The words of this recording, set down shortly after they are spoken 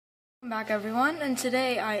back, everyone, and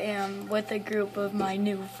today I am with a group of my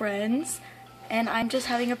new friends, and I'm just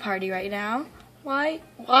having a party right now. Why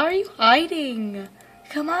are you hiding?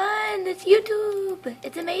 Come on, it's YouTube.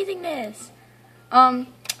 It's amazingness.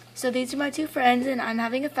 So these are my two friends, and I'm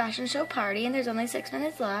having a fashion show party, and there's only 6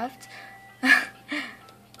 minutes left.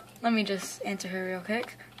 Let me just answer her real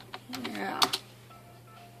quick. Yeah.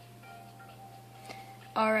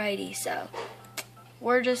 Alrighty, so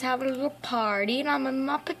we're just having a little party, and I'm in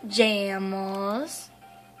my pajamas.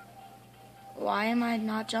 Why am I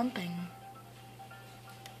not jumping?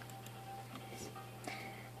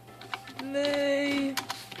 They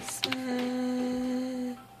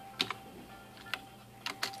said...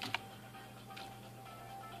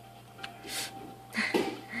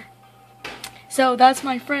 So that's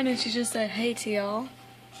my friend, and she just said hey to y'all.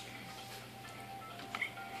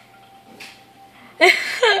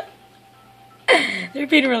 They're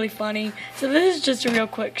being really funny. So this is just a real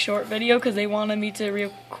quick short video because they wanted me to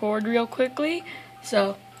record real quickly.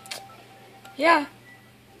 So yeah,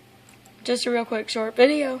 just a real quick short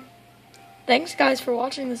video. Thanks guys for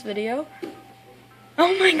watching this video.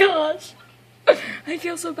 Oh my gosh, I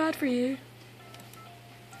feel so bad for you.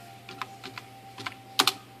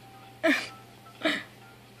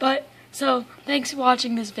 But so thanks for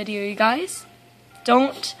watching this video, you guys.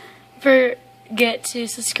 Don't forget to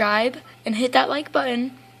subscribe and hit that like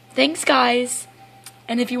button. Thanks guys.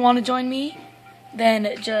 And if you want to join me,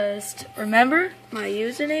 then just remember my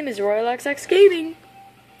username is RoyalXX Gaming.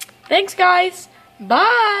 Thanks guys.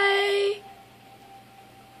 Bye.